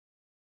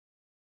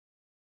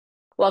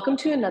Welcome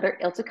to another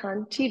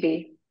ILTACON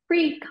TV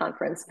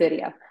pre-conference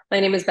video. My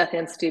name is Beth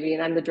Ann Stubbe,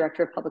 and I'm the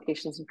Director of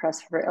Publications and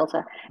Press for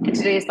ILTA. And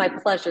today is my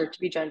pleasure to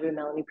be joined by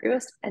Melanie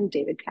Prevost and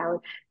David Cowan.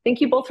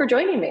 Thank you both for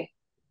joining me.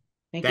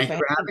 Thank you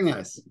for having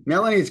us.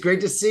 Melanie, it's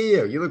great to see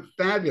you. You look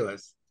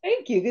fabulous.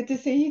 Thank you. Good to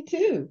see you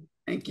too.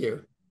 Thank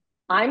you.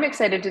 I'm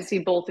excited to see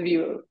both of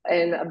you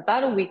in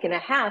about a week and a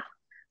half.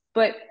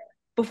 But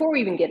before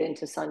we even get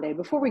into Sunday,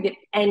 before we get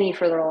any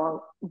further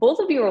along, both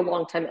of you are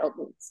longtime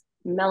ILTAs.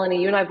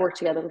 Melanie, you and I have worked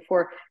together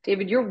before.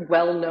 David, you're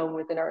well known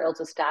within our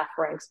ILTA staff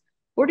ranks.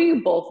 What are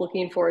you both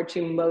looking forward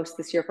to most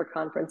this year for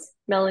conference?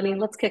 Melanie,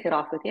 let's kick it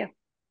off with you.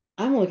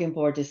 I'm looking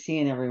forward to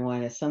seeing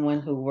everyone. As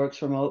someone who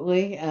works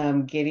remotely,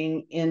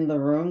 getting in the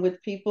room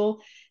with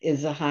people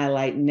is a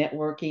highlight.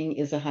 Networking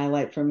is a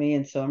highlight for me.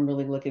 And so I'm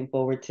really looking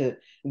forward to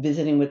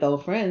visiting with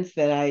old friends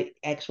that I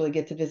actually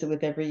get to visit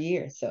with every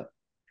year. So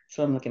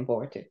I'm looking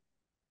forward to.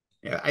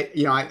 Yeah,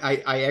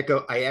 I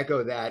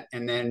echo that.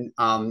 And then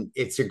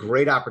it's a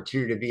great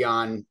opportunity to be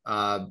on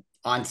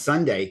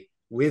Sunday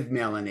with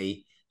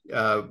Melanie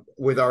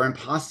with our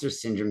imposter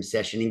syndrome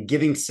session and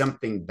giving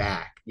something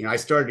back. I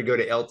started to go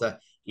to ILTA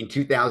in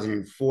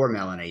 2004,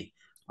 Melanie.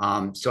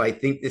 So I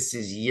think this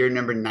is year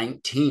number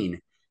 19.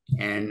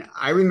 And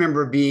I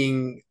remember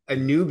being a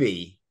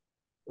newbie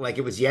like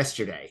it was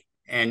yesterday,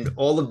 and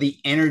all of the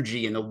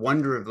energy and the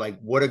wonder of like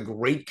what a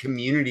great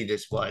community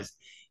this was.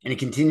 And it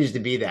continues to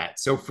be that.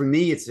 So for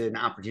me, it's an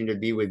opportunity to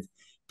be with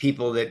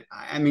people that,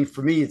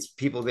 for me, it's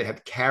people that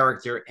have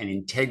character and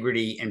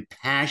integrity and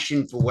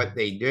passion for what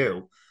they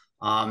do.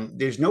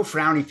 There's no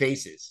frowny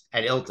faces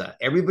at ILTA.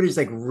 Everybody's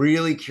like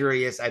really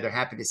curious, either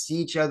happy to see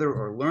each other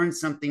or learn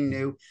something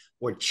new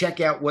or check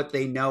out what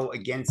they know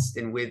against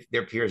and with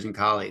their peers and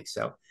colleagues.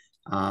 So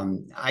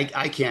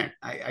I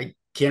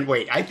can't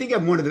wait. I think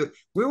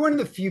we're one of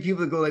the few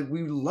people that go like,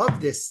 we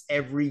love this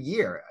every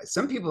year.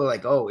 Some people are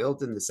like, oh,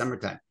 ILTA in the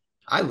summertime.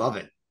 I love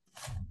it.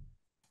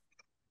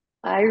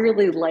 I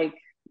really like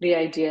the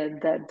idea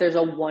that there's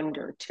a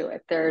wonder to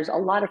it. There's a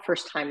lot of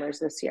first timers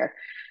this year.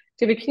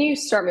 David, can you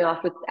start me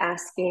off with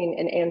asking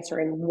and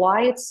answering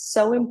why it's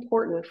so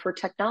important for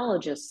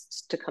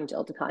technologists to come to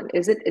ILTACON?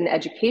 Is it an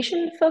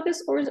education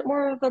focus or is it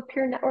more of a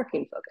peer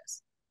networking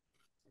focus?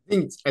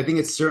 I think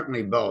it's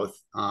certainly both.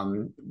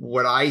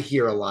 What I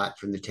hear a lot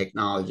from the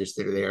technologists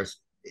that are there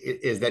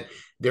is that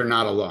they're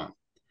not alone.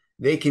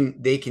 They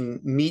can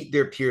meet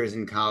their peers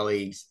and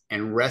colleagues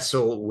and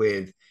wrestle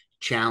with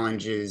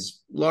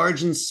challenges,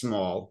 large and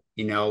small.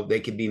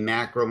 They could be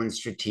macro and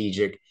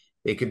strategic,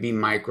 they could be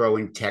micro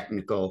and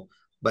technical,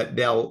 but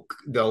they'll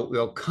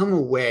come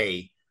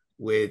away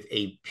with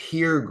a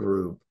peer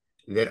group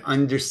that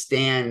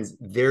understands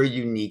their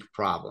unique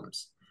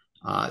problems.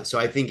 So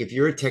I think if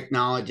you're a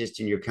technologist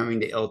and you're coming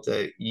to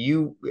ILTA,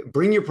 you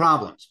bring your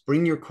problems,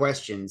 bring your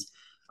questions.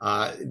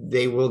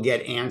 They will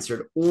get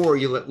answered, or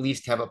you'll at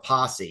least have a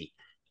posse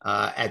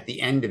at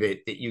the end of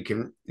it that you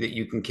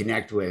can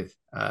connect with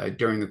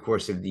during the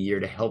course of the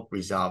year to help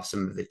resolve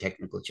some of the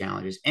technical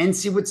challenges and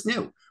see what's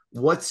new.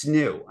 What's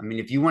new?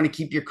 If you want to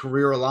keep your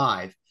career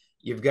alive,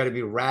 you've got to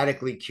be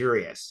radically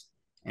curious.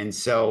 And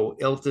so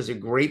ILTA is a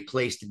great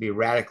place to be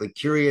radically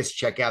curious.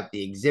 Check out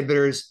the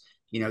exhibitors.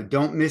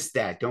 Don't miss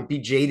that. Don't be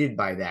jaded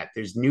by that.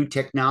 There's new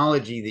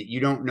technology that you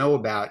don't know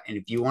about. And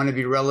if you want to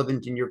be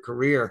relevant in your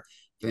career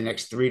for the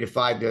next 3 to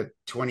 5 to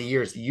 20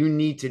 years, you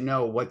need to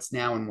know what's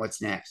now and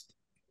what's next.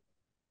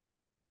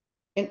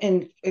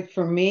 And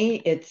for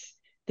me,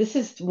 this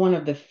is one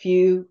of the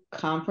few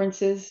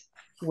conferences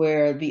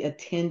where the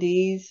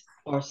attendees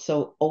are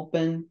so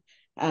open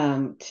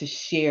to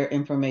share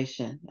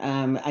information.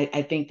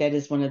 I think that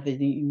is one of the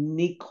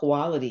unique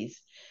qualities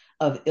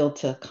of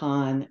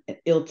ILTACON,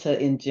 ILTA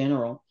in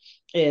general,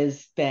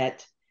 is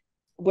that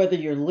whether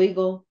you're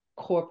legal,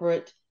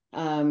 corporate,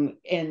 and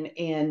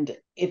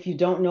if you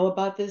don't know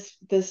about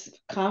this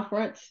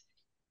conference,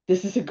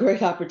 this is a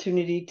great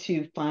opportunity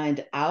to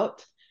find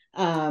out.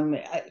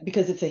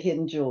 Because it's a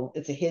hidden jewel,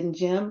 it's a hidden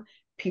gem.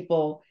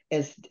 People,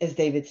 as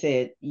David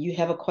said, you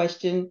have a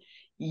question,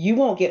 you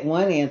won't get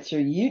one answer.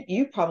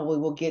 You probably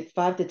will get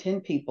 5 to 10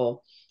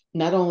 people,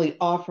 not only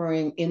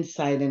offering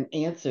insight and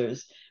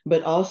answers,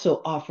 but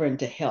also offering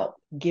to help,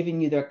 giving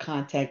you their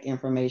contact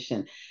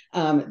information.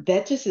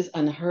 That just is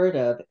unheard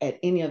of at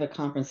any other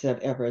conference that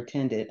I've ever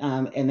attended.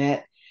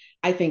 And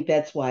I think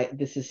that's why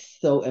this is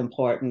so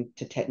important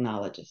to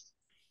technologists.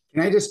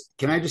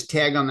 Can I just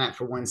tag on that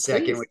for 1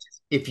 second? Which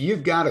is, if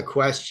you've got a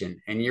question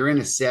and you're in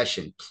a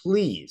session,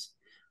 please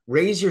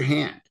raise your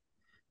hand.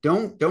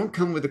 Don't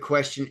come with a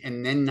question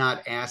and then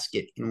not ask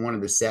it in one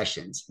of the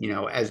sessions.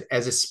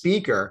 As a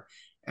speaker,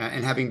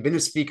 and having been a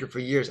speaker for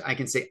years, I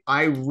can say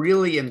I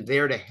really am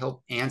there to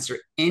help answer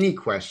any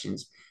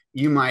questions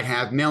you might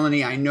have.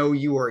 Melanie, I know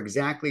you are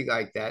exactly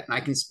like that, and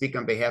I can speak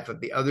on behalf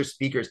of the other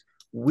speakers.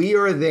 We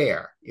are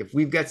there. If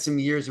we've got some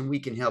years and we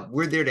can help,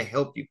 we're there to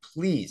help you.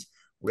 Please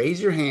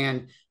raise your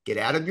hand, get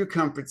out of your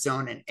comfort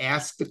zone, and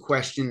ask the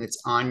question that's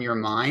on your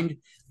mind,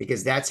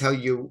 because that's how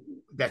you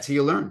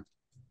learn.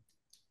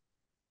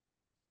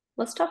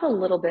 Let's talk a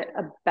little bit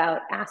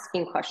about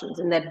asking questions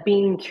and that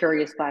being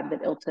curious vibe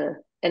that ILTA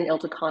and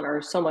ILTACON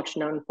are so much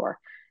known for.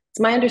 It's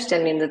my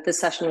understanding that this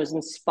session was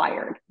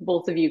inspired.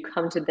 Both of you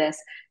come to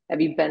this.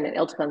 Have you been at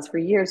ILTACONs for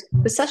years?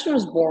 The session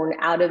was born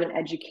out of an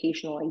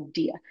educational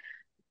idea.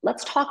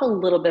 Let's talk a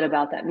little bit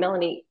about that.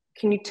 Melanie,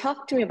 can you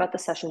talk to me about the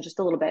session just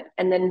a little bit?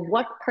 And then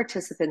what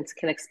participants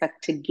can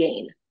expect to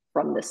gain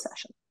from this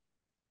session?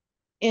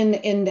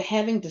 In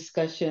having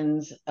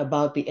discussions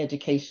about the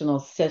educational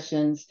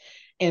sessions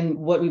and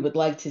what we would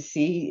like to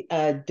see,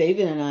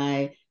 David and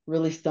I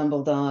really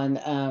stumbled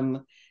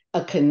on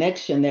a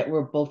connection that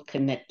we're both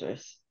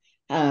connectors,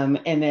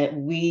 and that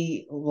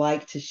we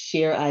like to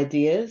share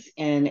ideas.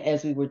 And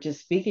as we were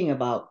just speaking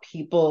about,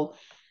 people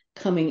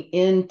coming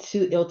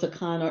into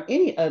ILTACON or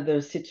any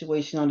other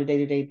situation on a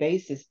day-to-day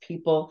basis,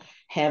 people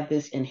have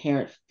this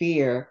inherent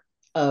fear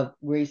of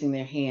raising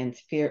their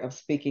hands, fear of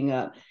speaking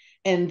up,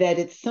 and that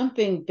it's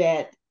something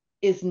that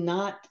is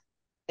not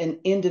an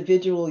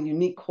individual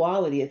unique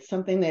quality. It's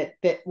something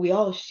that we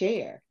all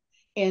share.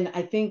 And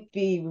I think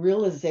the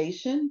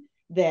realization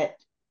that,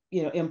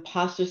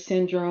 imposter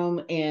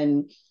syndrome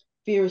and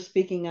fear of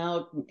speaking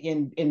out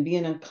and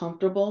being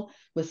uncomfortable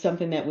was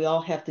something that we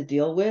all have to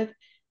deal with,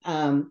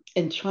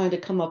 and trying to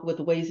come up with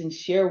ways and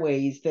share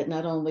ways that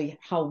not only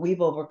how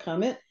we've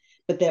overcome it,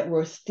 but that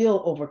we're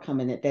still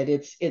overcoming it, that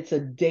it's a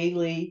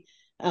daily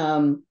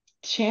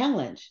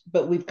challenge,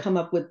 but we've come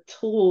up with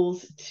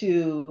tools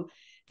to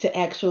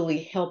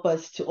actually help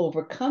us to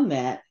overcome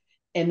that,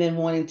 and then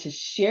wanting to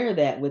share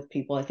that with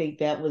people. I think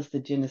that was the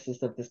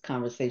genesis of this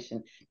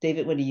conversation.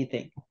 David, what do you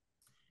think?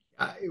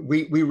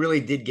 We really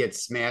did get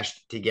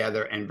smashed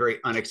together, and very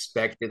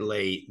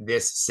unexpectedly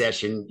this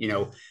session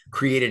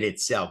created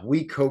itself.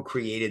 We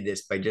co-created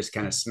this by just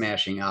kind of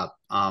smashing up,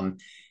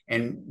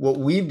 and what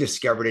we've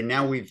discovered, and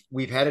now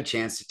we've had a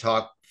chance to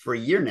talk for a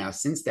year now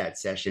since that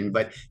session,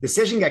 but the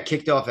session got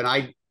kicked off and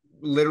I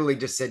literally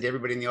just said to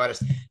everybody in the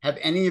audience, have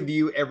any of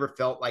you ever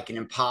felt like an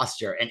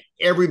imposter? And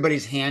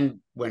everybody's hand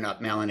went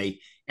up, Melanie,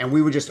 and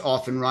we were just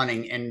off and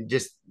running and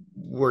just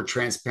were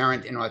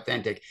transparent and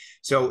authentic.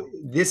 So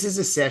this is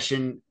a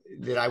session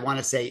that I want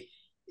to say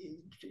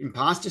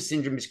imposter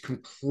syndrome is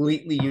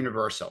completely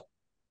universal.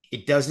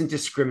 It doesn't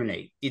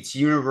discriminate. It's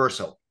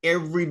universal.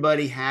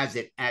 Everybody has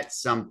it at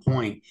some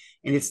point.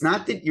 And it's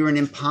not that you're an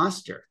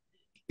imposter.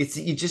 It's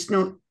that you just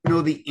don't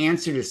know the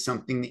answer to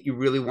something that you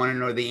really want to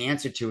know the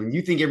answer to. And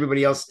you think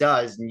everybody else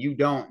does and you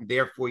don't.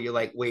 Therefore, you're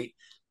like, wait,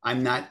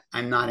 I'm not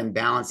in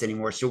balance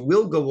anymore. So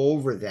we'll go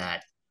over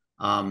that.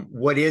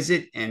 What is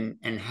it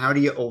and how do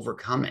you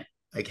overcome it?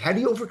 Like, how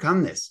do you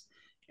overcome this?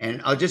 And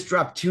I'll just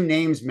drop two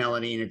names,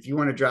 Melanie. And if you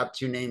want to drop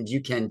two names,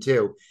 you can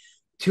too.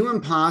 Two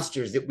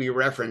imposters that we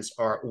reference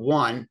are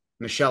one,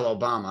 Michelle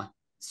Obama,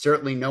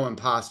 certainly no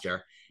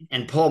imposter,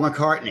 and Paul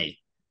McCartney,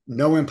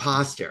 no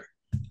imposter.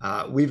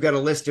 We've got a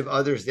list of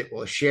others that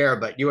we'll share,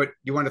 but you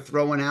want to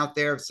throw one out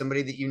there of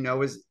somebody that you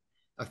know is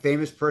a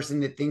famous person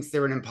that thinks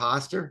they're an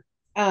imposter?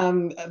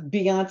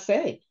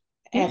 Beyonce.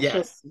 Actually,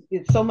 Yes.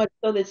 it's so much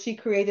so that she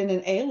created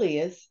an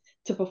alias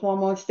to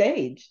perform on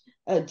stage,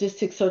 just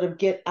to sort of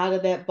get out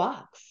of that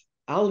box.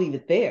 I'll leave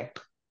it there.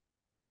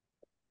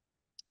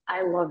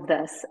 I love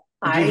this.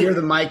 Did you hear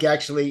the mic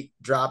actually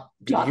drop?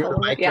 Did you hear the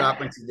mic yeah, drop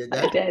when she did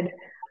that? I did.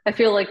 I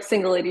feel like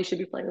Single Ladies should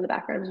be playing in the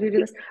background as we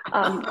do this.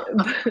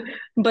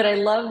 But I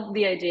love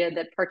the idea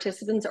that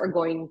participants are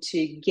going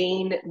to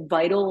gain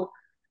vital,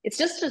 it's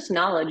just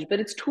knowledge, but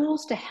it's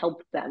tools to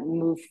help them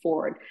move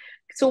forward.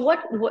 So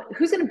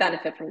who's going to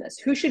benefit from this?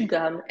 Who should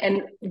come?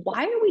 And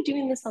why are we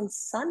doing this on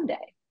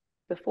Sunday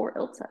before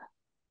ILTA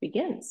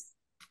begins?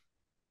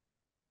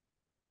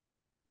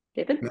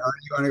 David? Melanie,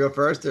 you want to go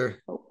first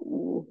or?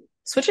 Oh,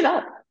 switch it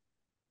up.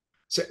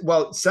 So,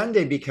 well,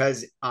 Sunday,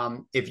 because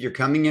if you're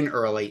coming in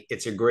early,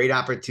 it's a great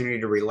opportunity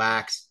to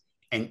relax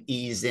and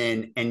ease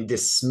in and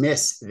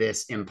dismiss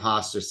this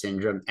imposter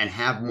syndrome and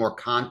have more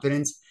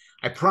confidence.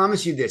 I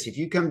promise you this, if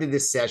you come to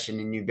this session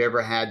and you've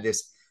ever had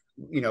this,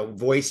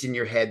 voice in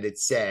your head that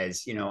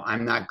says,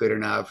 I'm not good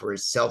enough or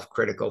is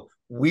self-critical,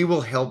 we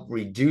will help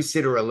reduce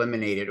it or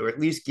eliminate it, or at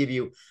least give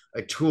you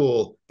a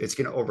tool that's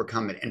going to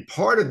overcome it. And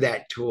part of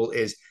that tool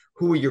is,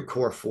 who are your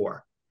core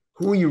four?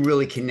 Who are you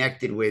really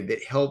connected with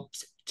that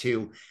helps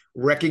to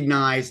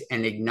recognize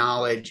and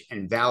acknowledge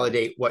and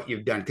validate what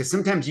you've done? Because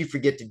sometimes you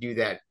forget to do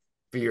that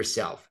for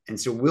yourself. And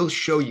so we'll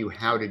show you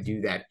how to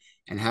do that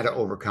and how to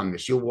overcome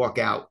this. You'll walk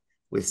out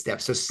with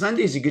steps. So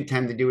Sunday is a good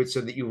time to do it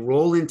so that you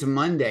roll into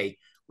Monday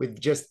with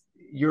just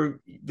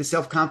the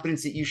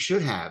self-confidence that you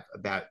should have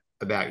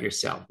about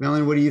yourself.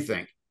 Melanie, what do you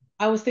think?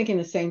 I was thinking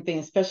the same thing,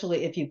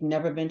 especially if you've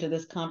never been to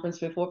this conference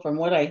before. From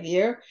what I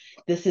hear,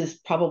 this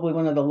is probably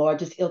one of the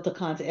largest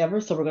ILTACONs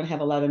ever. So we're going to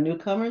have a lot of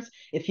newcomers.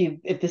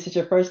 If this is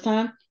your first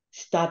time,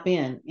 stop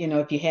in.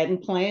 If you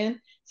hadn't planned,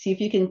 see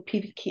if you can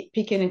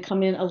peek in and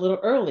come in a little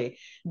early,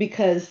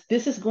 because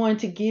this is going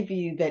to give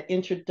you that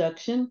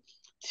introduction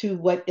to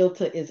what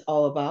ILTA is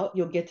all about.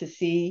 You'll get to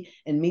see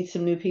and meet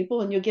some new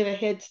people, and you'll get a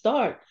head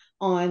start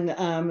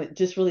on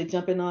just really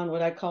jumping on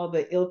what I call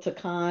the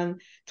ILTACON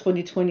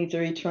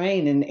 2023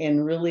 train,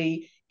 and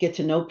really get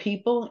to know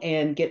people,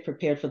 and get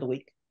prepared for the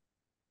week.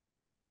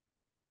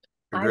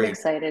 I'm Agreed.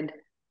 excited.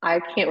 I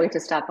can't wait to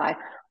stop by.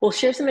 We'll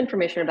share some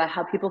information about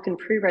how people can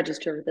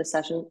pre-register for this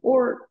session,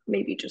 or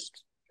maybe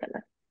just kind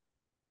of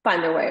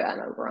find their way on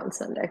over on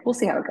Sunday. We'll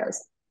see how it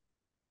goes.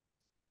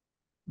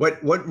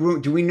 What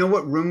room do we know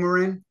what room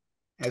we're in?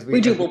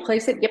 We do. We'll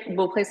place it. Yep,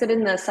 we'll place it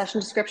in the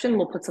session description.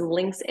 We'll put some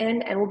links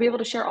in, and we'll be able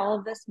to share all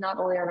of this not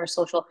only on our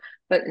social,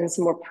 but in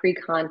some more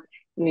pre-con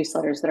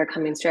newsletters that are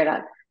coming straight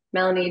out.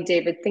 Melanie,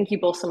 David, thank you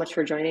both so much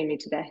for joining me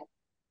today.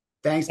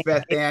 Thanks,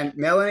 Beth Ann.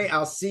 Melanie,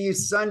 I'll see you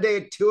Sunday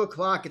at 2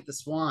 o'clock at the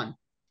Swan.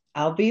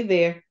 I'll be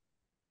there.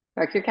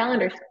 Mark your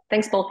calendars.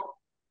 Thanks both.